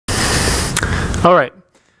All right.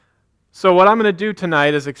 So what I'm going to do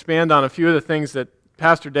tonight is expand on a few of the things that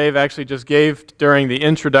Pastor Dave actually just gave during the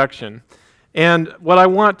introduction. And what I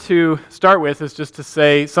want to start with is just to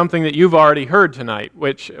say something that you've already heard tonight,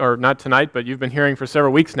 or not tonight, but you've been hearing for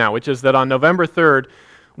several weeks now, which is that on November 3rd,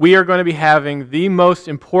 we are going to be having the most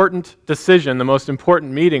important decision, the most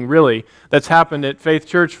important meeting, really, that's happened at Faith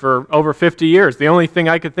Church for over 50 years. The only thing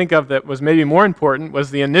I could think of that was maybe more important was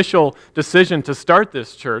the initial decision to start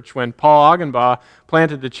this church when Paul Augenbaugh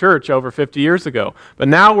planted the church over 50 years ago. But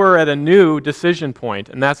now we're at a new decision point,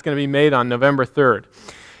 and that's going to be made on November 3rd.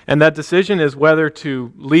 And that decision is whether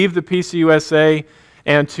to leave the PCUSA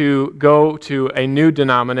and to go to a new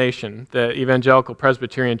denomination, the Evangelical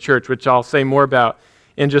Presbyterian Church, which I'll say more about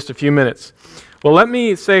in just a few minutes. Well, let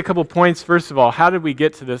me say a couple points. First of all, how did we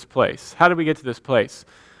get to this place? How did we get to this place?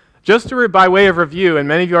 Just by way of review, and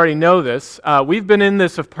many of you already know this, we've been in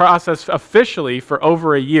this process officially for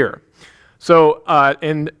over a year. So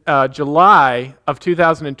in July of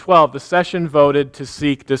 2012, the session voted to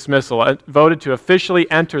seek dismissal, voted to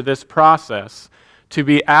officially enter this process to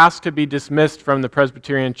be asked to be dismissed from the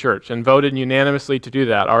Presbyterian Church, and voted unanimously to do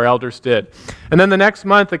that. Our elders did. And then the next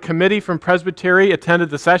month, a committee from Presbytery attended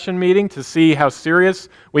the session meeting to see how serious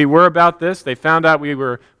we were about this. They found out we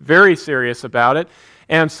were very serious about it.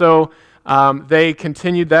 And so they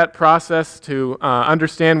continued that process to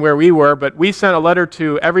understand where we were, but we sent a letter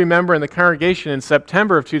to every member in the congregation in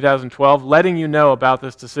September of 2012 letting you know about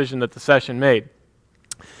this decision that the session made.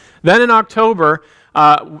 Then in October,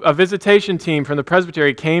 a visitation team from the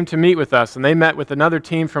Presbytery came to meet with us, and they met with another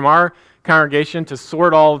team from our congregation to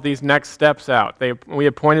sort all of these next steps out. We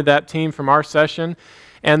appointed that team from our session,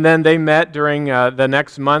 and then they met during the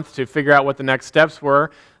next month to figure out what the next steps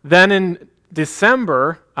were. Then in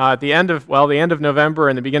December, the end of November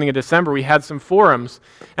and the beginning of December, we had some forums,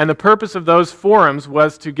 and the purpose of those forums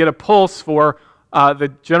was to get a pulse for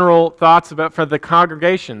the general thoughts for the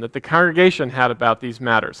congregation, that the congregation had about these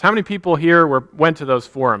matters. How many people here went to those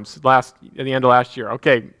forums at the end of last year?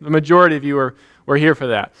 Okay, the majority of you were here for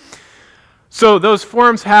that. So those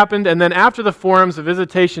forums happened, and then after the forums, the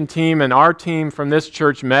visitation team and our team from this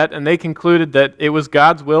church met, and they concluded that it was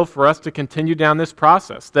God's will for us to continue down this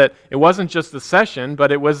process, that it wasn't just the session,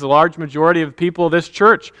 but it was the large majority of people of this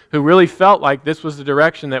church who really felt like this was the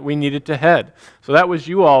direction that we needed to head. So that was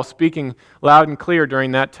you all speaking loud and clear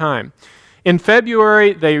during that time. In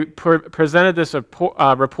February, they presented this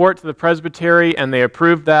report to the Presbytery, and they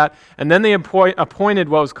approved that. And then they appointed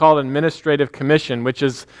what was called an administrative commission, which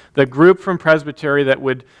is the group from Presbytery that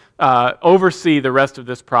would oversee the rest of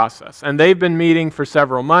this process. And they've been meeting for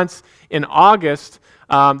several months. In August,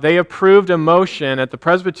 they approved a motion at the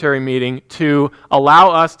Presbytery meeting to allow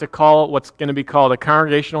us to call what's going to be called a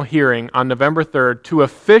congregational hearing on November 3rd to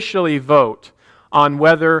officially vote on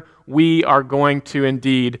whether we are going to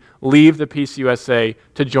indeed leave the PCUSA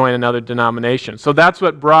to join another denomination. So that's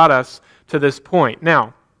what brought us to this point.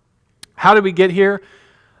 Now, how did we get here?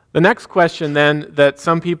 The next question then that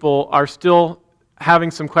some people are still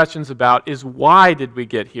having some questions about is, why did we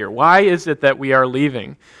get here? Why is it that we are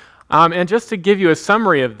leaving? And just to give you a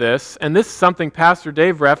summary of this, and this is something Pastor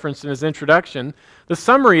Dave referenced in his introduction, the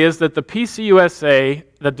summary is that the PCUSA,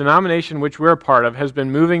 the denomination which we're a part of, has been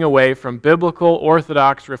moving away from biblical,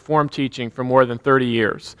 orthodox, Reformed teaching for more than 30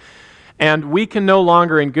 years. And we can no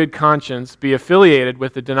longer in good conscience be affiliated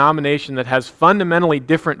with a denomination that has fundamentally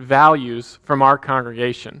different values from our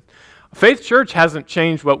congregation. Faith Church hasn't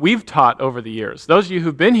changed what we've taught over the years. Those of you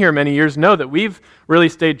who've been here many years know that we've really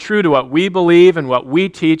stayed true to what we believe and what we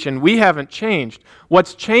teach, and we haven't changed.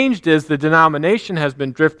 What's changed is the denomination has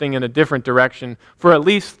been drifting in a different direction for at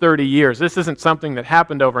least 30 years. This isn't something that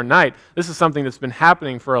happened overnight. This is something that's been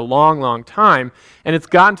happening for a long, long time, and it's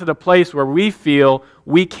gotten to the place where we feel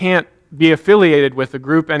we can't be affiliated with a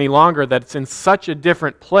group any longer that's in such a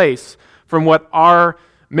different place from what our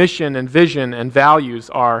mission and vision and values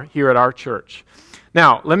are here at our church.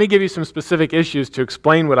 Now, let me give you some specific issues to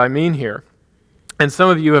explain what I mean here. And some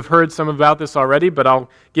of you have heard some about this already, but I'll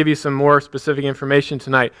give you some more specific information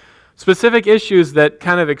tonight. Specific issues that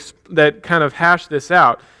kind of hash this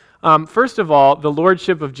out. First of all, the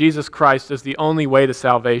lordship of Jesus Christ is the only way to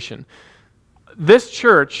salvation. This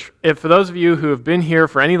church, for those of you who have been here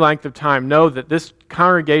for any length of time, know that this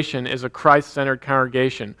congregation is a Christ-centered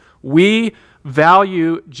congregation. We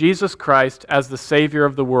value Jesus Christ as the Savior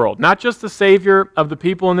of the world. Not just the Savior of the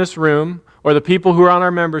people in this room, or the people who are on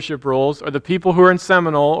our membership rolls, or the people who are in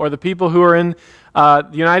Seminole, or the people who are in the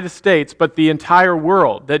United States, but the entire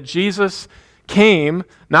world. That Jesus came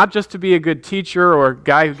not just to be a good teacher or a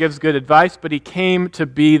guy who gives good advice, but he came to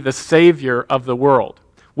be the Savior of the world.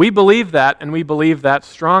 We believe that, and we believe that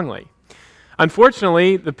strongly.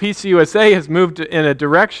 Unfortunately, the PCUSA has moved in a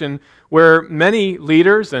direction where many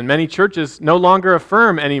leaders and many churches no longer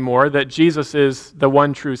affirm anymore that Jesus is the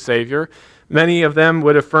one true Savior. Many of them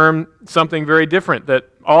would affirm something very different, that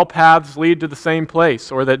all paths lead to the same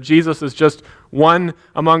place, or that Jesus is just one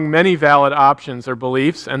among many valid options or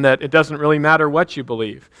beliefs, and that it doesn't really matter what you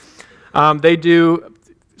believe. They do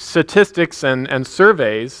statistics and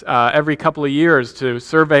surveys every couple of years to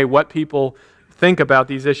survey what people think about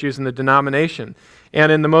these issues in the denomination.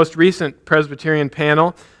 And in the most recent Presbyterian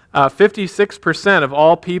panel, 56% of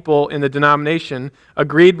all people in the denomination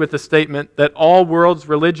agreed with the statement that all the world's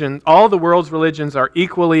religions are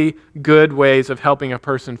equally good ways of helping a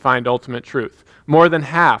person find ultimate truth. More than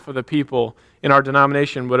half of the people in our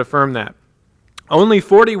denomination would affirm that. Only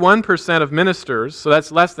 41% of ministers, so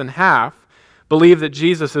that's less than half, believe that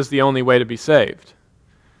Jesus is the only way to be saved.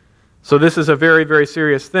 So this is a very, very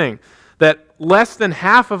serious thing. That less than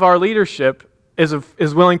half of our leadership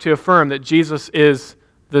is willing to affirm that Jesus is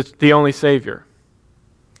the only Savior.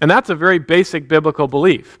 And that's a very basic biblical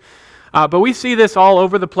belief. But we see this all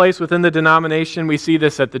over the place within the denomination. We see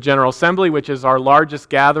this at the General Assembly, which is our largest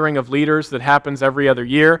gathering of leaders that happens every other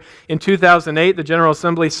year. In 2008, the General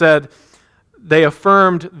Assembly said they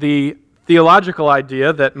affirmed the theological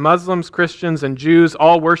idea that Muslims, Christians, and Jews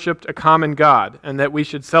all worshiped a common God, and that we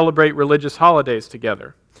should celebrate religious holidays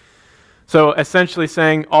together. So essentially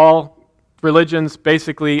saying all religions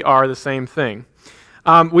basically are the same thing.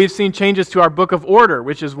 We've seen changes to our Book of Order,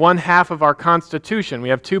 which is one half of our Constitution. We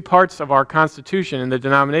have two parts of our Constitution in the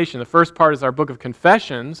denomination. The first part is our Book of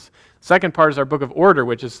Confessions. The second part is our Book of Order,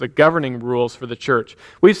 which is the governing rules for the church.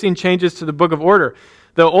 We've seen changes to the Book of Order.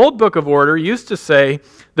 The old Book of Order used to say,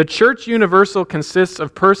 the Church Universal consists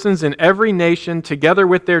of persons in every nation together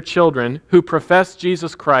with their children who profess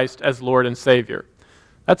Jesus Christ as Lord and Savior.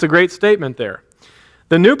 That's a great statement there.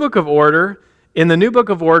 The new Book of Order, in the new Book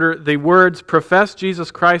of Order, the words profess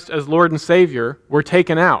Jesus Christ as Lord and Savior were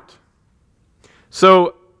taken out.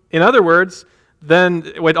 So, in other words,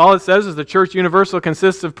 then what all it says is the Church Universal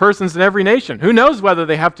consists of persons in every nation. Who knows whether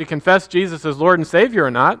they have to confess Jesus as Lord and Savior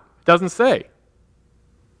or not? It doesn't say.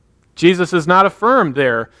 Jesus is not affirmed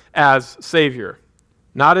there as Savior.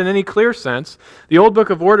 Not in any clear sense. The old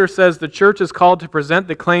Book of Order says the church is called to present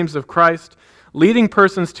the claims of Christ, leading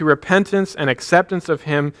persons to repentance and acceptance of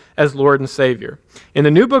Him as Lord and Savior. In the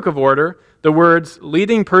new Book of Order, the words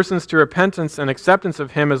leading persons to repentance and acceptance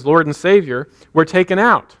of Him as Lord and Savior were taken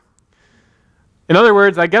out. In other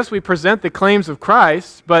words, I guess we present the claims of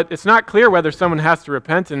Christ, but it's not clear whether someone has to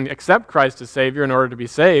repent and accept Christ as Savior in order to be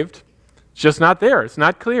saved. It's just not there. It's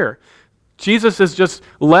not clear. Jesus is just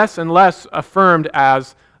less and less affirmed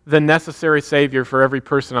as the necessary Savior for every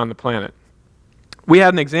person on the planet. We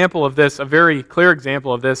had an example of this, a very clear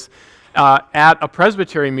example of this, at a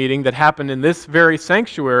presbytery meeting that happened in this very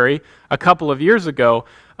sanctuary a couple of years ago.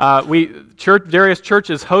 Various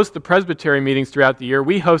churches host the presbytery meetings throughout the year.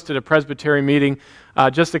 We hosted a presbytery meeting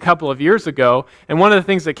just a couple of years ago, and one of the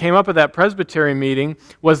things that came up at that presbytery meeting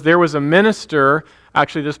was there was a minister.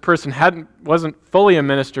 Actually, this person wasn't fully a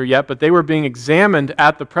minister yet, but they were being examined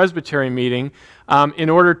at the presbytery meeting in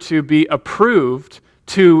order to be approved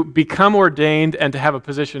to become ordained and to have a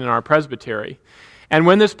position in our presbytery. And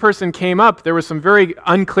when this person came up, there were some very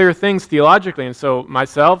unclear things theologically, and so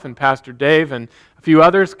myself and Pastor Dave and a few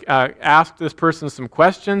others asked this person some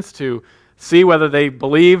questions to see whether they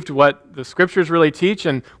believed what the Scriptures really teach.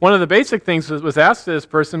 And one of the basic things that was asked to this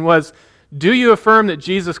person was, do you affirm that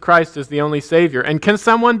Jesus Christ is the only Savior? And can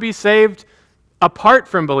someone be saved apart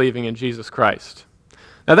from believing in Jesus Christ?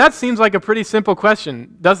 Now that seems like a pretty simple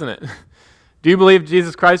question, doesn't it? Do you believe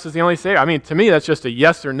Jesus Christ is the only Savior? I mean, to me, that's just a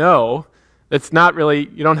yes or no. It's not really,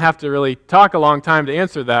 you don't have to really talk a long time to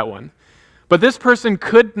answer that one. But this person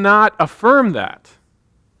could not affirm that.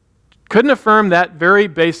 Couldn't affirm that very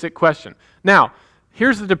basic question. Now,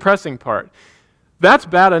 here's the depressing part. That's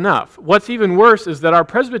bad enough. What's even worse is that our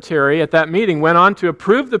presbytery at that meeting went on to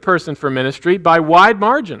approve the person for ministry by wide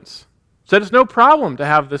margins. Said it's no problem to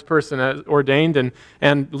have this person ordained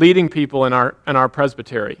and leading people in our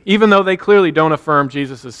presbytery, even though they clearly don't affirm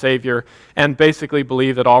Jesus as Savior and basically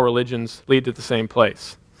believe that all religions lead to the same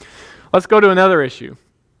place. Let's go to another issue.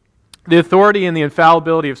 The authority and the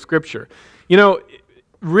infallibility of Scripture. You know,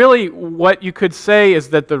 really what you could say is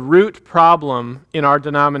that the root problem in our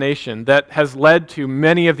denomination that has led to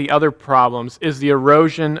many of the other problems is the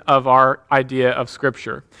erosion of our idea of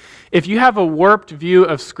Scripture. If you have a warped view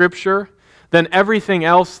of Scripture, then everything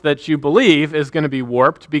else that you believe is going to be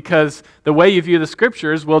warped because the way you view the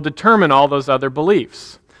Scriptures will determine all those other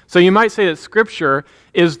beliefs. So you might say that Scripture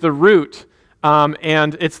is the root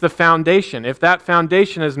and it's the foundation. If that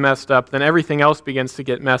foundation is messed up, then everything else begins to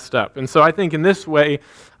get messed up. And so I think in this way,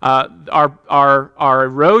 our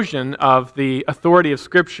erosion of the authority of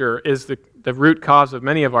Scripture is the root cause of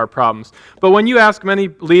many of our problems. But when you ask many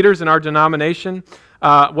leaders in our denomination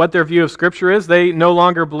what their view of Scripture is, they no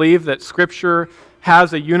longer believe that Scripture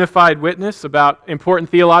has a unified witness about important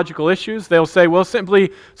theological issues. They'll say, well,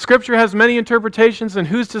 simply, Scripture has many interpretations, and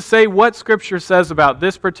who's to say what Scripture says about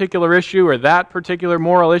this particular issue or that particular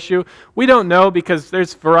moral issue? We don't know because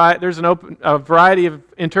there's a variety of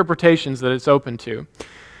interpretations that it's open to.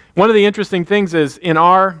 One of the interesting things is in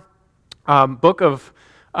our book of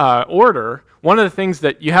order, one of the things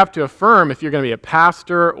that you have to affirm if you're going to be a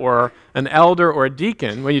pastor or an elder or a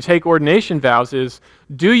deacon when you take ordination vows is,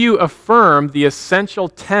 do you affirm the essential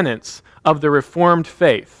tenets of the Reformed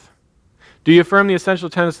faith? Do you affirm the essential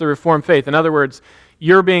tenets of the Reformed faith? In other words,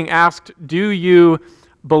 you're being asked, do you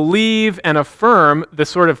believe and affirm the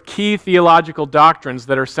sort of key theological doctrines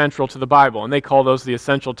that are central to the Bible? And they call those the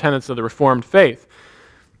essential tenets of the Reformed faith.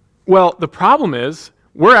 Well, the problem is,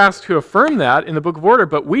 we're asked to affirm that in the Book of Order,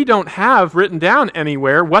 but we don't have written down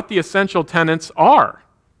anywhere what the essential tenets are.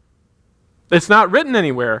 It's not written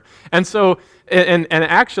anywhere. And so, and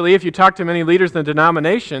actually, if you talk to many leaders in the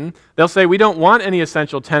denomination, they'll say, we don't want any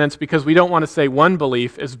essential tenets because we don't want to say one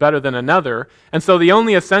belief is better than another. And so the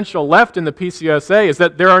only essential left in the PCUSA is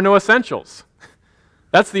that there are no essentials.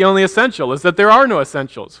 That's the only essential, is that there are no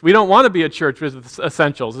essentials. We don't want to be a church with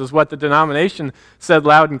essentials, is what the denomination said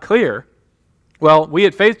loud and clear. Well, we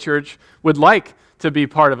at Faith Church would like to be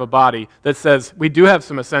part of a body that says we do have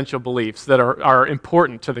some essential beliefs that are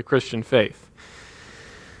important to the Christian faith.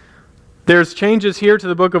 There's changes here to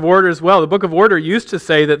the Book of Order as well. The Book of Order used to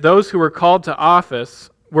say that those who were called to office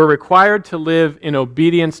were required to live in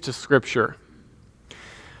obedience to Scripture.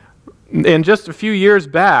 And just a few years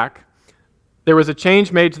back, there was a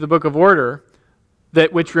change made to the Book of Order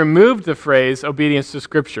which removed the phrase obedience to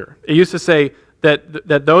Scripture. It used to say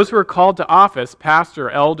that those who are called to office, pastor,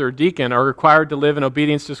 elder, deacon, are required to live in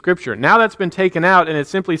obedience to Scripture. Now that's been taken out, and it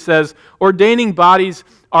simply says ordaining bodies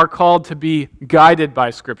are called to be guided by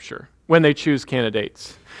Scripture when they choose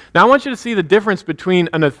candidates. Now I want you to see the difference between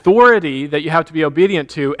an authority that you have to be obedient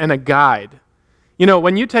to and a guide. You know,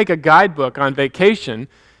 when you take a guidebook on vacation,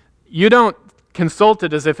 you don't consult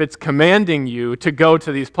it as if it's commanding you to go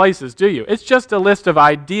to these places, do you? It's just a list of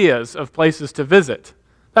ideas of places to visit.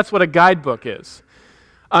 That's what a guidebook is.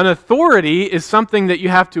 An authority is something that you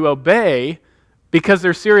have to obey because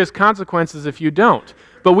there's serious consequences if you don't.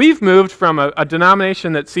 But we've moved from a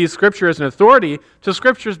denomination that sees Scripture as an authority to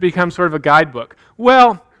Scripture's become sort of a guidebook.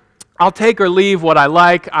 Well, I'll take or leave what I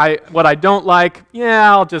like. What I don't like,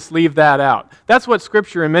 I'll just leave that out. That's what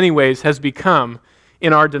Scripture in many ways has become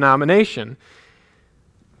in our denomination.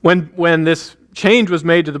 When this change was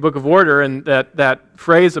made to the Book of Order and that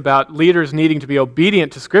phrase about leaders needing to be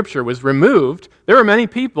obedient to Scripture was removed, there were many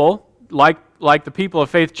people, like the people of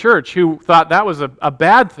Faith Church, who thought that was a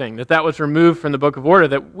bad thing, that was removed from the Book of Order,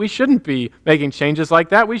 that we shouldn't be making changes like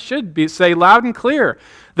that. We should say loud and clear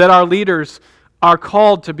that our leaders are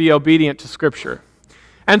called to be obedient to Scripture.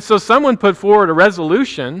 And so someone put forward a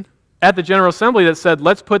resolution at the General Assembly that said,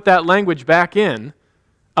 let's put that language back in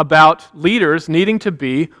about leaders needing to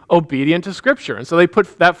be obedient to Scripture. And so they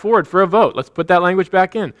put that forward for a vote. Let's put that language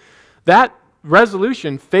back in. That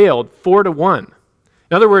resolution failed 4-1.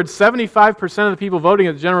 In other words, 75% of the people voting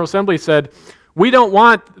at the General Assembly said, we don't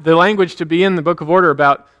want the language to be in the Book of Order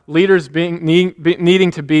about leaders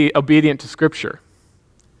needing to be obedient to Scripture.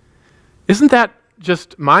 Isn't that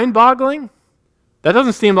just mind-boggling? That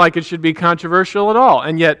doesn't seem like it should be controversial at all.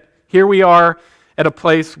 And yet, here we are at a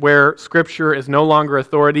place where Scripture is no longer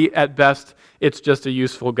authority. At best, it's just a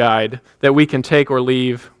useful guide that we can take or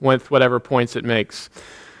leave with whatever points it makes.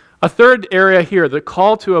 A third area here, the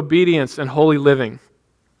call to obedience and holy living.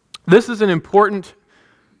 This is an important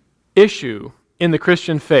issue in the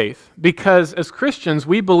Christian faith because as Christians,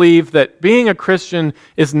 we believe that being a Christian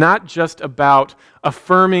is not just about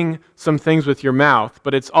affirming some things with your mouth,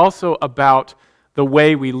 but it's also about the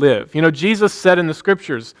way we live. You know, Jesus said in the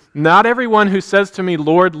Scriptures, not everyone who says to me,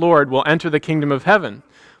 Lord, Lord, will enter the kingdom of heaven,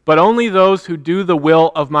 but only those who do the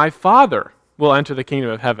will of my Father will enter the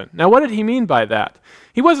kingdom of heaven. Now, what did he mean by that?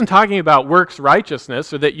 He wasn't talking about works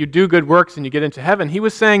righteousness or that you do good works and you get into heaven. He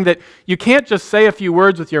was saying that you can't just say a few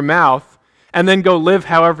words with your mouth and then go live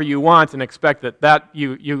however you want and expect that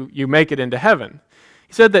you make it into heaven.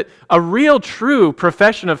 He said that a real, true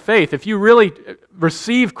profession of faith, if you really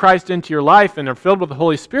receive Christ into your life and are filled with the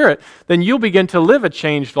Holy Spirit, then you'll begin to live a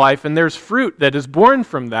changed life, and there's fruit that is born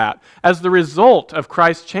from that as the result of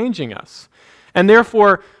Christ changing us. And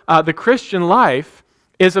therefore, the Christian life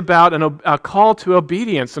is about a call to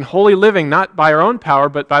obedience and holy living, not by our own power,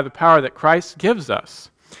 but by the power that Christ gives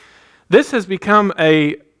us. This has become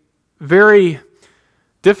a very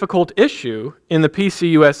difficult issue in the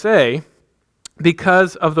PCUSA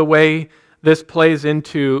because of the way this plays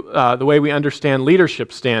into the way we understand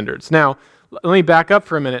leadership standards. Now, let me back up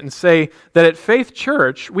for a minute and say that at Faith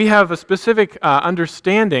Church, we have a specific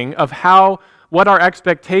understanding of what our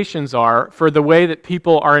expectations are for the way that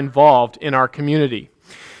people are involved in our community.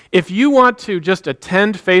 If you want to just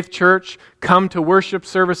attend Faith Church, come to worship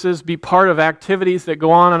services, be part of activities that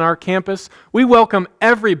go on our campus, we welcome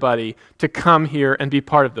everybody to come here and be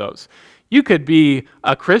part of those. You could be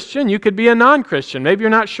a Christian, you could be a non-Christian. Maybe you're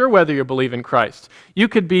not sure whether you believe in Christ. You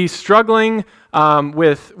could be struggling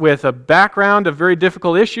with a background of very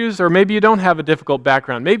difficult issues, or maybe you don't have a difficult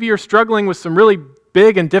background. Maybe you're struggling with some really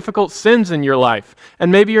big and difficult sins in your life, and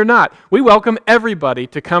maybe you're not. We welcome everybody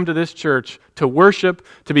to come to this church to worship,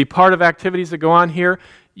 to be part of activities that go on here.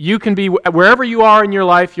 You can be, wherever you are in your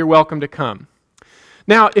life, you're welcome to come.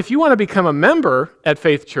 Now, if you want to become a member at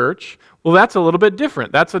Faith Church, well, that's a little bit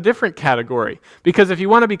different. That's a different category. Because if you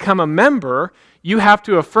want to become a member, you have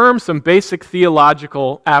to affirm some basic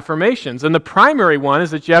theological affirmations. And the primary one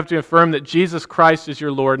is that you have to affirm that Jesus Christ is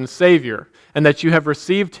your Lord and Savior, and that you have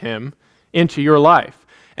received Him into your life.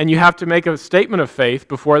 And you have to make a statement of faith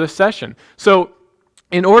before the session. So,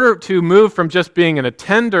 in order to move from just being an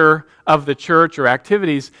attender of the church or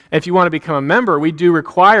activities, if you want to become a member, we do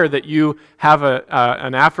require that you have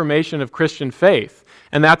an affirmation of Christian faith.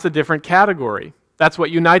 And that's a different category. That's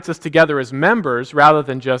what unites us together as members rather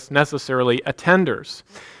than just necessarily attenders.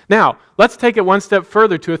 Now, let's take it one step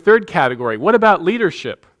further to a third category. What about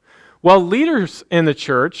leadership? Well, leaders in the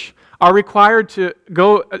church are required to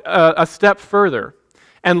go a step further.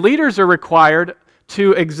 And leaders are required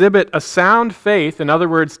to exhibit a sound faith, in other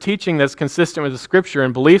words, teaching that's consistent with the Scripture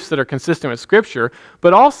and beliefs that are consistent with Scripture,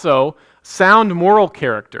 but also sound moral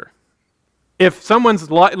character. If someone's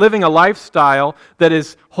living a lifestyle that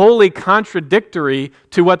is wholly contradictory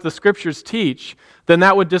to what the Scriptures teach, then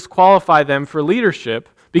that would disqualify them for leadership,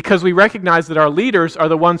 because we recognize that our leaders are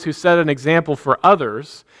the ones who set an example for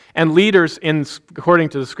others, and leaders, according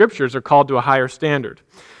to the Scriptures, are called to a higher standard.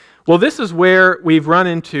 Well, this is where we've run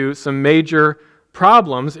into some major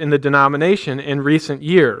problems in the denomination in recent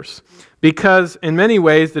years, because in many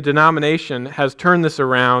ways the denomination has turned this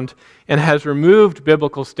around and has removed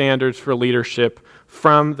biblical standards for leadership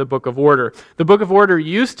from the Book of Order. The Book of Order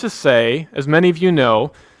used to say, as many of you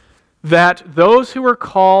know, that those who are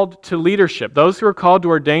called to leadership, those who are called to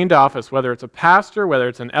ordained office, whether it's a pastor, whether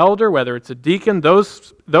it's an elder, whether it's a deacon,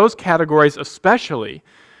 those categories especially,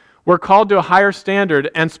 were called to a higher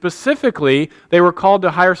standard, and specifically, they were called to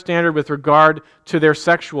a higher standard with regard to their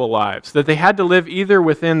sexual lives, that they had to live either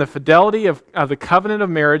within the fidelity of the covenant of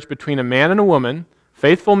marriage between a man and a woman,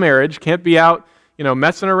 faithful marriage, can't be out,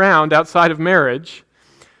 messing around outside of marriage,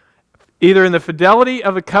 either in the fidelity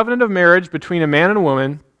of the covenant of marriage between a man and a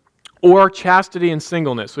woman, or chastity and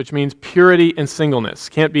singleness, which means purity and singleness.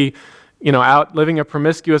 Can't be, out living a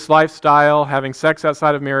promiscuous lifestyle, having sex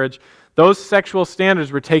outside of marriage. Those sexual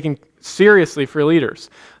standards were taken seriously for leaders.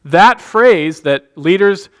 That phrase, that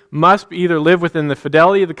leaders must either live within the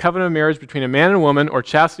fidelity of the covenant of marriage between a man and a woman or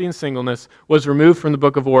chastity and singleness, was removed from the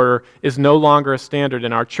Book of Order, is no longer a standard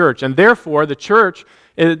in our church. And therefore, the church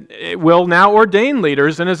it will now ordain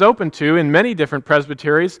leaders and is open to, in many different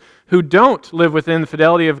presbyteries, who don't live within the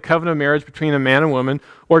fidelity of the covenant of marriage between a man and woman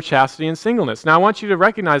or chastity and singleness. Now, I want you to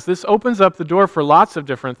recognize this opens up the door for lots of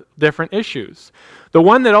different issues. The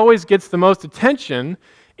one that always gets the most attention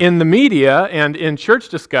in the media and in church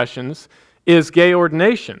discussions is gay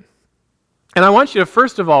ordination. And I want you to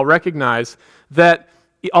first of all recognize that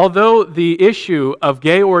although the issue of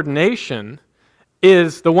gay ordination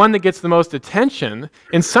is the one that gets the most attention,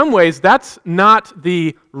 in some ways that's not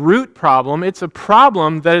the root problem. It's a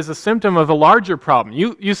problem that is a symptom of a larger problem.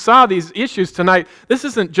 You saw these issues tonight. This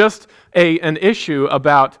isn't just an issue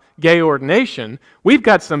about gay ordination. We've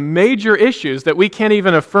got some major issues that we can't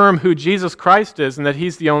even affirm who Jesus Christ is and that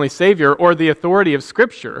He's the only Savior or the authority of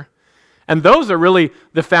Scripture. And those are really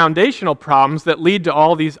the foundational problems that lead to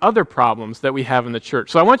all these other problems that we have in the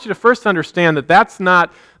church. So I want you to first understand that that's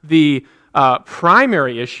not the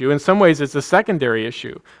primary issue. In some ways, it's a secondary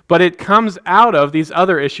issue, but it comes out of these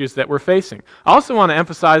other issues that we're facing. I also want to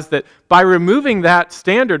emphasize that by removing that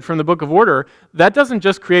standard from the Book of Order, that doesn't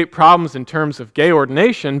just create problems in terms of gay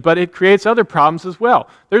ordination, but it creates other problems as well.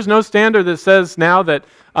 There's no standard that says now that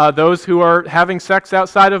those who are having sex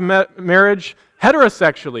outside of marriage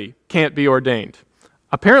heterosexually can't be ordained.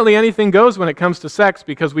 Apparently anything goes when it comes to sex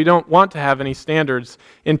because we don't want to have any standards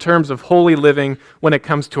in terms of holy living when it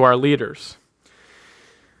comes to our leaders.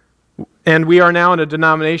 And we are now in a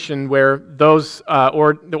denomination where those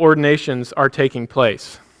ordinations are taking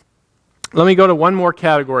place. Let me go to one more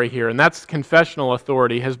category here, and that's confessional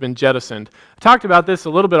authority has been jettisoned. I talked about this a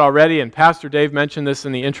little bit already, and Pastor Dave mentioned this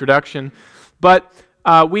in the introduction, but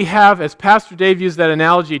we have, as Pastor Dave used that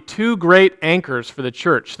analogy, two great anchors for the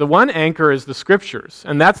church. The one anchor is the Scriptures,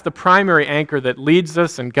 and that's the primary anchor that leads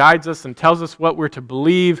us and guides us and tells us what we're to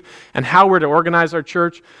believe and how we're to organize our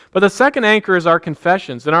church. But the second anchor is our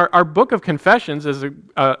confessions, and our book of confessions is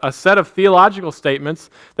a set of theological statements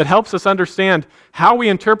that helps us understand how we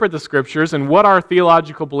interpret the Scriptures and what our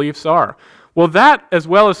theological beliefs are. Well, that, as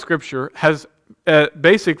well as Scripture, has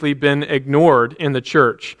basically been ignored in the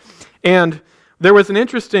church. And there was an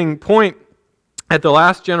interesting point at the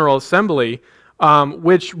last General Assembly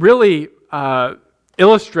which really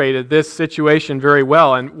illustrated this situation very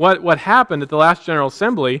well. And what happened at the last General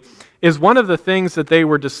Assembly is one of the things that they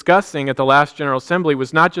were discussing at the last General Assembly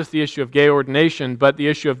was not just the issue of gay ordination, but the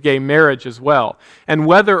issue of gay marriage as well. And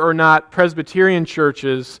whether or not Presbyterian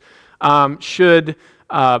churches should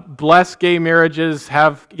bless gay marriages,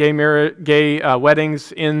 have gay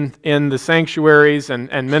weddings in the sanctuaries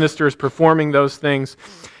and ministers performing those things.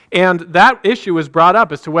 And that issue was brought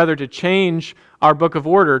up as to whether to change our book of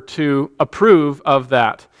order to approve of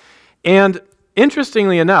that. And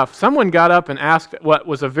interestingly enough, someone got up and asked what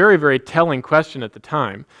was a very, very telling question at the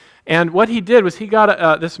time. And what he did was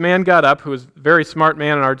this man got up, who was a very smart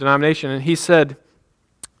man in our denomination, and he said,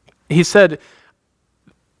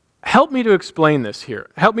 help me to explain this here.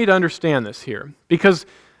 Help me to understand this here. Because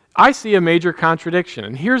I see a major contradiction.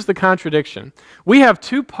 And here's the contradiction. We have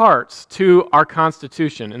two parts to our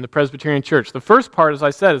Constitution in the Presbyterian Church. The first part, as I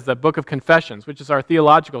said, is the Book of Confessions, which is our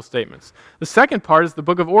theological statements. The second part is the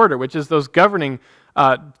Book of Order, which is those governing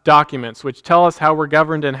documents, which tell us how we're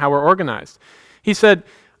governed and how we're organized. He said,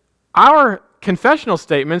 our confessional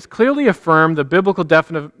statements clearly affirm the biblical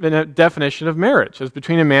definition of marriage as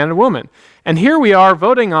between a man and a woman. And here we are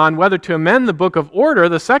voting on whether to amend the Book of Order,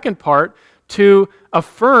 the second part, to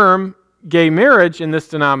affirm gay marriage in this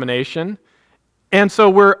denomination. And so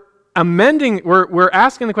we're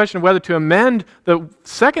asking the question of whether to amend the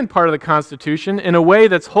second part of the Constitution in a way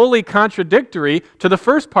that's wholly contradictory to the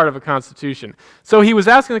first part of a Constitution. So he was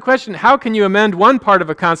asking the question, how can you amend one part of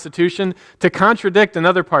a Constitution to contradict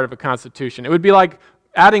another part of a Constitution? It would be like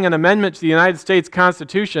adding an amendment to the United States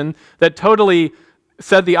Constitution that totally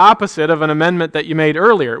said the opposite of an amendment that you made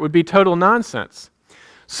earlier. It would be total nonsense.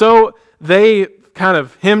 So they kind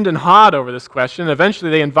of hemmed and hawed over this question.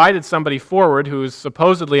 Eventually they invited somebody forward who is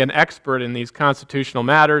supposedly an expert in these constitutional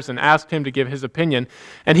matters and asked him to give his opinion.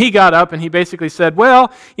 And he got up and he basically said,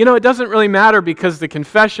 well, it doesn't really matter because the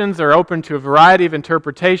confessions are open to a variety of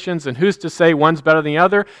interpretations, and who's to say one's better than the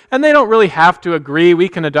other? And they don't really have to agree. We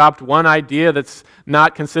can adopt one idea that's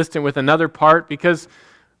not consistent with another part because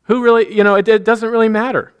it doesn't really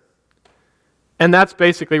matter. And that's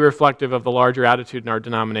basically reflective of the larger attitude in our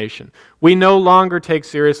denomination. We no longer take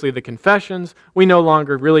seriously the confessions. We no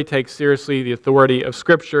longer really take seriously the authority of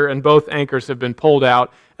Scripture, and both anchors have been pulled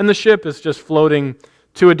out, and the ship is just floating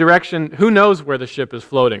to a direction. Who knows where the ship is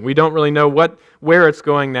floating? We don't really know where it's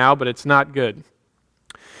going now, but it's not good.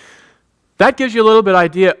 That gives you a little bit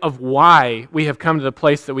idea of why we have come to the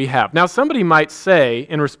place that we have. Now, somebody might say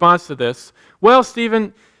in response to this, well,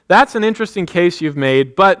 Stephen, that's an interesting case you've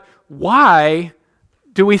made, but why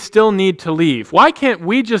do we still need to leave? Why can't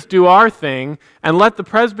we just do our thing and let the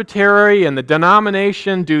presbytery and the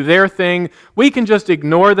denomination do their thing? We can just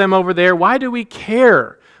ignore them over there. Why do we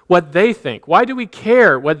care what they think? Why do we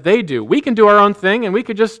care what they do? We can do our own thing and we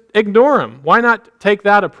could just ignore them. Why not take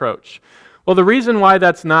that approach? Well, the reason why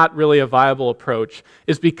that's not really a viable approach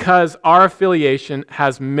is because our affiliation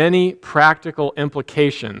has many practical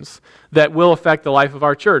implications that will affect the life of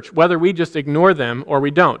our church, whether we just ignore them or we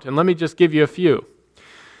don't. And let me just give you a few.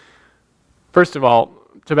 First of all,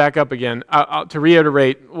 to back up again, to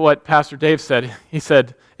reiterate what Pastor Dave said, he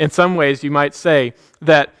said, in some ways you might say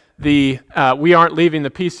that we aren't leaving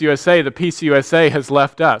the PCUSA, the PCUSA has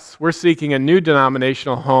left us. We're seeking a new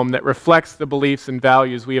denominational home that reflects the beliefs and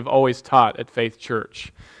values we have always taught at Faith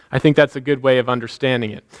Church. I think that's a good way of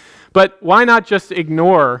understanding it. But why not just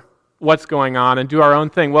ignore what's going on and do our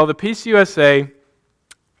own thing? Well, the PCUSA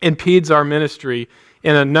impedes our ministry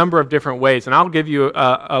in a number of different ways, and I'll give you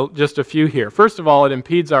just a few here. First of all, it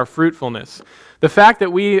impedes our fruitfulness. The fact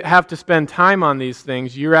that we have to spend time on these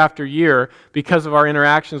things year after year because of our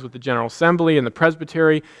interactions with the General Assembly and the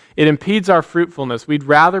Presbytery, it impedes our fruitfulness. We'd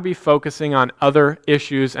rather be focusing on other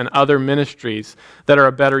issues and other ministries that are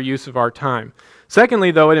a better use of our time. Secondly,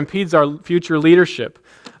 though, it impedes our future leadership.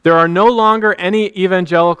 There are no longer any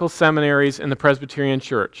evangelical seminaries in the Presbyterian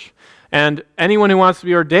Church. And anyone who wants to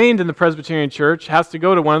be ordained in the Presbyterian Church has to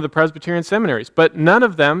go to one of the Presbyterian seminaries. But none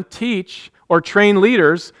of them teach or train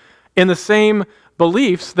leaders in the same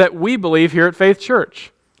beliefs that we believe here at Faith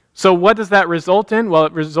Church. So what does that result in? Well,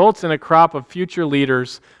 it results in a crop of future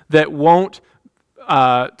leaders that won't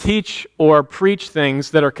teach or preach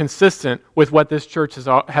things that are consistent with what this church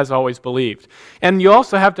has always believed. And you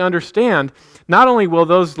also have to understand, not only will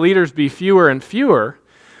those leaders be fewer and fewer,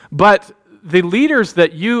 but the leaders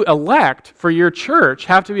that you elect for your church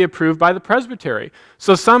have to be approved by the presbytery.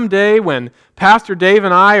 So someday when Pastor Dave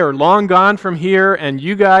and I are long gone from here and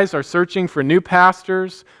you guys are searching for new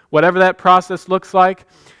pastors, whatever that process looks like,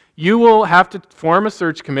 you will have to form a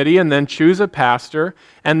search committee and then choose a pastor,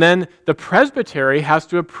 and then the presbytery has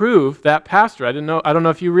to approve that pastor. I don't know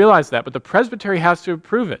if you realize that, but the presbytery has to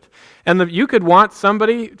approve it. And you could want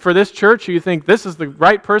somebody for this church who you think this is the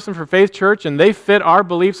right person for Faith Church and they fit our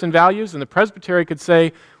beliefs and values, and the presbytery could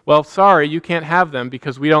say, well, sorry, you can't have them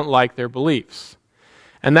because we don't like their beliefs.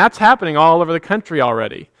 And that's happening all over the country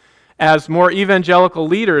already, as more evangelical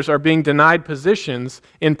leaders are being denied positions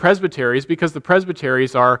in presbyteries because the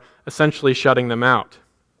presbyteries are essentially shutting them out.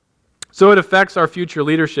 So it affects our future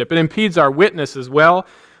leadership. It impedes our witness as well.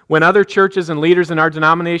 When other churches and leaders in our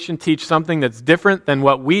denomination teach something that's different than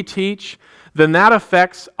what we teach, then that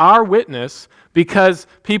affects our witness because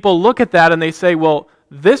people look at that and they say, well,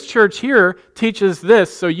 this church here teaches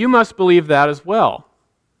this, so you must believe that as well.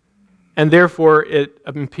 And therefore, it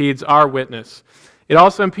impedes our witness. It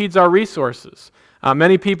also impedes our resources.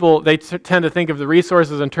 Many people, they tend to think of the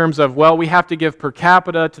resources in terms of, well, we have to give per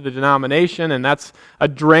capita to the denomination, and that's a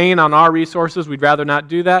drain on our resources. We'd rather not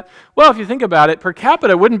do that. Well, if you think about it, per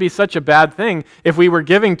capita wouldn't be such a bad thing if we were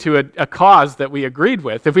giving to a cause that we agreed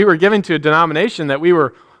with. If we were giving to a denomination that we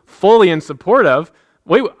were fully in support of,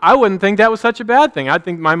 I wouldn't think that was such a bad thing. I'd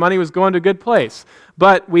think my money was going to a good place.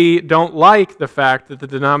 But we don't like the fact that the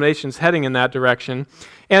denomination's heading in that direction.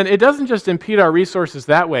 And it doesn't just impede our resources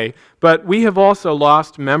that way, but we have also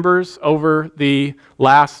lost members over the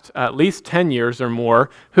last at least 10 years or more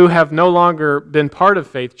who have no longer been part of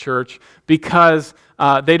Faith Church because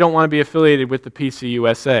they don't want to be affiliated with the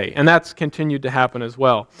PCUSA. And that's continued to happen as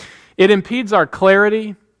well. It impedes our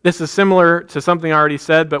clarity. This is similar to something I already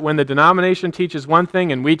said, but when the denomination teaches one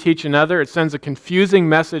thing and we teach another, it sends a confusing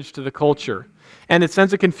message to the culture. And it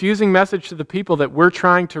sends a confusing message to the people that we're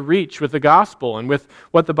trying to reach with the gospel and with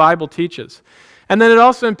what the Bible teaches. And then it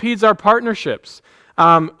also impedes our partnerships.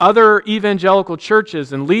 Other evangelical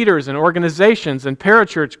churches and leaders and organizations and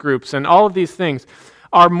parachurch groups and all of these things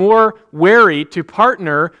are more wary to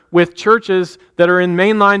partner with churches that are in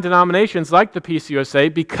mainline denominations like the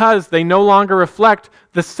PCUSA because they no longer reflect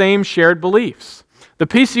the same shared beliefs. The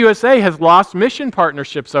PCUSA has lost mission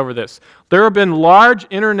partnerships over this. There have been large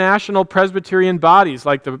international Presbyterian bodies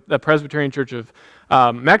like the Presbyterian Church of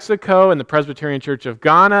Mexico and the Presbyterian Church of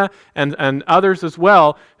Ghana and others as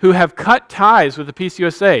well who have cut ties with the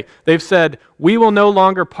PCUSA. They've said, we will no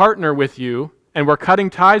longer partner with you and we're cutting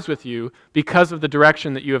ties with you because of the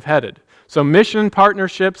direction that you have headed. So mission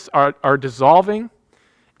partnerships are dissolving,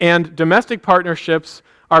 and domestic partnerships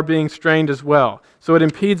are being strained as well. So it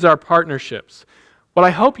impedes our partnerships. What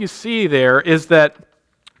I hope you see there is that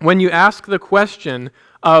when you ask the question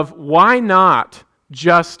of why not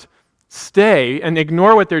just stay and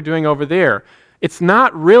ignore what they're doing over there, it's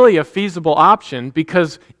not really a feasible option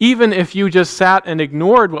because even if you just sat and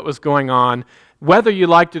ignored what was going on, whether you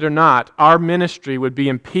liked it or not, our ministry would be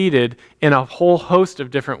impeded in a whole host of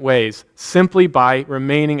different ways simply by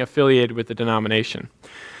remaining affiliated with the denomination.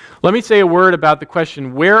 Let me say a word about the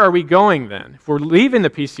question, where are we going then? If we're leaving the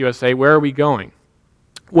PCUSA, where are we going?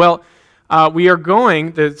 Well, we are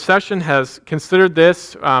going, the session has considered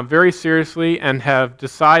this very seriously and have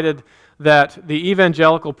decided that the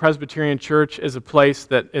Evangelical Presbyterian Church is a place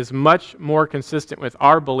that is much more consistent with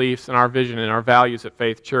our beliefs and our vision and our values at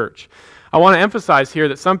Faith Church. I want to emphasize here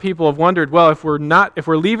that some people have wondered, well, if we're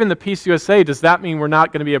leaving the PCUSA, does that mean we're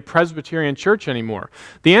not going to be a Presbyterian church anymore?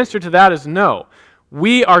 The answer to that is no.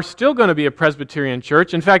 we are still going to be a Presbyterian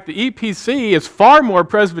church. In fact, the EPC is far more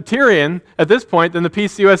Presbyterian at this point than the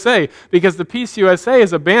PCUSA, because the PCUSA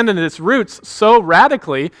has abandoned its roots so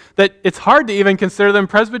radically that it's hard to even consider them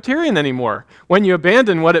Presbyterian anymore. When you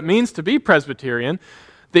abandon what it means to be Presbyterian,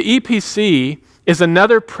 the EPC is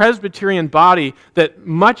another Presbyterian body that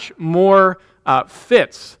much more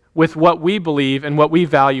fits with what we believe and what we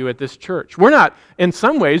value at this church. In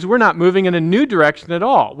some ways, we're not moving in a new direction at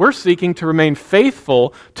all. We're seeking to remain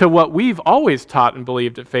faithful to what we've always taught and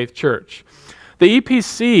believed at Faith Church. The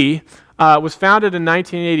EPC was founded in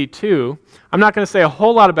 1982. I'm not going to say a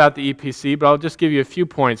whole lot about the EPC, but I'll just give you a few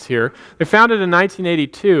points here. They're founded in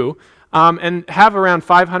 1982 and have around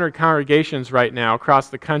 500 congregations right now across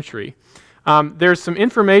the country. There's some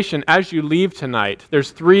information as you leave tonight. There's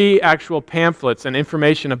 3 actual pamphlets and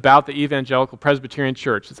information about the Evangelical Presbyterian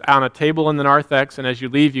Church. It's on a table in the narthex, and as you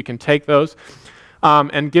leave, you can take those,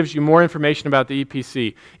 and gives you more information about the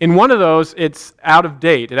EPC. In one of those, it's out of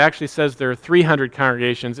date. It actually says there are 300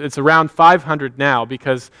 congregations. It's around 500 now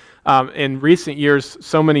because in recent years,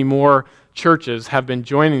 so many more churches have been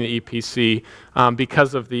joining the EPC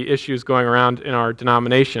because of the issues going around in our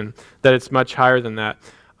denomination, that it's much higher than that.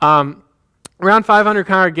 Around 500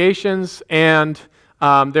 congregations, and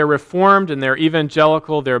they're Reformed and they're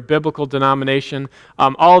Evangelical, they're a biblical denomination.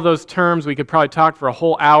 All of those terms, we could probably talk for a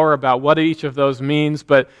whole hour about what each of those means,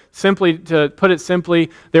 but simply, to put it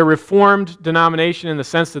simply, they're Reformed denomination in the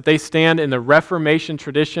sense that they stand in the Reformation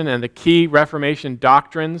tradition and the key Reformation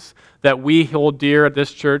doctrines that we hold dear at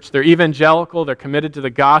this church. They're evangelical, they're committed to the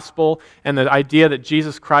gospel and the idea that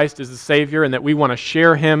Jesus Christ is the Savior and that we want to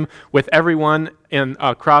share Him with everyone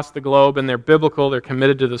across the globe, and they're biblical, they're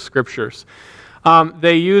committed to the Scriptures.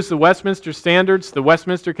 They use the Westminster Standards. The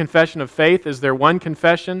Westminster Confession of Faith is their one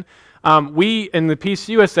confession. We in the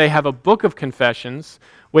PCUSA have a book of confessions,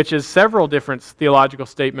 which is several different theological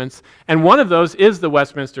statements, and one of those is the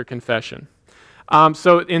Westminster Confession.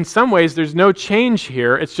 So in some ways, there's no change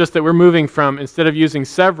here. It's just that we're moving from, instead of using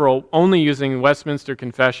several, only using Westminster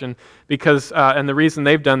Confession, because, and the reason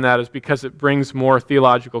they've done that is because it brings more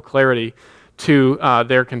theological clarity to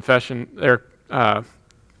their confession, their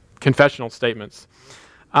confessional statements.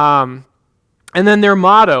 And then their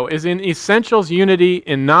motto is, in essentials, unity;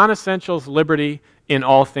 in non-essentials, liberty; in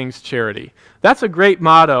all things, charity. That's a great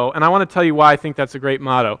motto, and I want to tell you why I think that's a great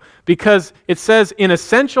motto. Because it says, in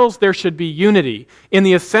essentials, there should be unity. In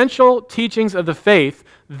the essential teachings of the faith,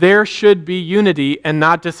 there should be unity and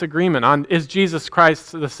not disagreement on, is Jesus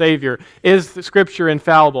Christ the Savior? Is the Scripture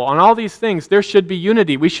infallible? On all these things, there should be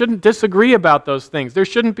unity. We shouldn't disagree about those things. There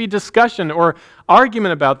shouldn't be discussion or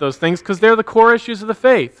argument about those things because they're the core issues of the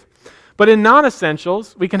faith. But in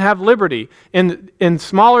non-essentials, we can have liberty. In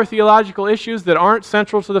smaller theological issues that aren't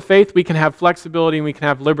central to the faith, we can have flexibility and we can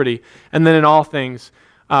have liberty. And then in all things,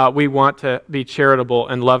 we want to be charitable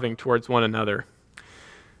and loving towards one another.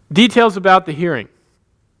 Details about the hearing.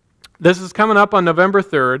 This is coming up on November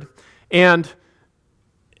 3rd, and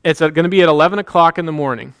it's going to be at 11 o'clock in the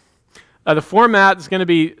morning. The format is going to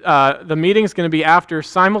be, the meeting is going to be after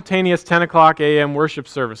simultaneous 10 o'clock a.m. worship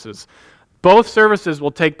services. Both services will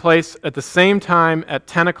take place at the same time at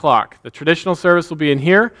 10 o'clock. The traditional service will be in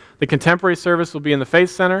here. The contemporary service will be in the Faith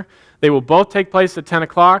Center. They will both take place at 10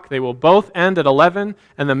 o'clock. They will both end at 11,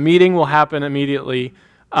 and the meeting will happen immediately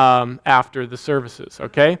after the services,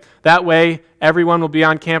 okay? That way, everyone will be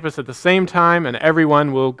on campus at the same time, and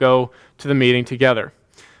everyone will go to the meeting together.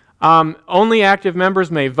 Only active members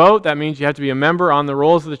may vote. That means you have to be a member on the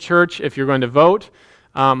rolls of the church if you're going to vote.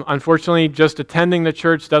 Unfortunately, just attending the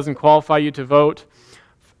church doesn't qualify you to vote.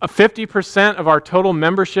 50% of our total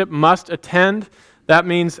membership must attend. That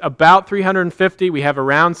means about 350. We have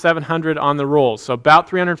around 700 on the rolls. So about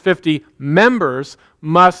 350 members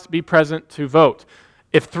must be present to vote.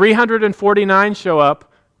 If 349 show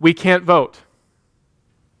up, we can't vote.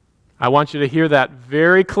 I want you to hear that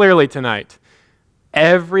very clearly tonight.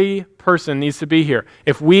 Every person needs to be here.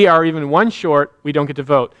 If we are even one short, we don't get to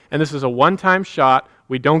vote. And this is a one-time shot.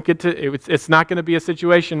 We don't get to, it's not going to be a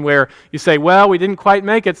situation where you say, well, we didn't quite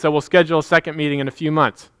make it, so we'll schedule a second meeting in a few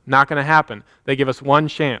months. Not going to happen. They give us one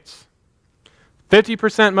chance.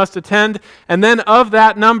 50% must attend, and then of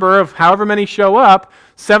that number of however many show up,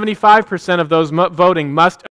 75% of those voting must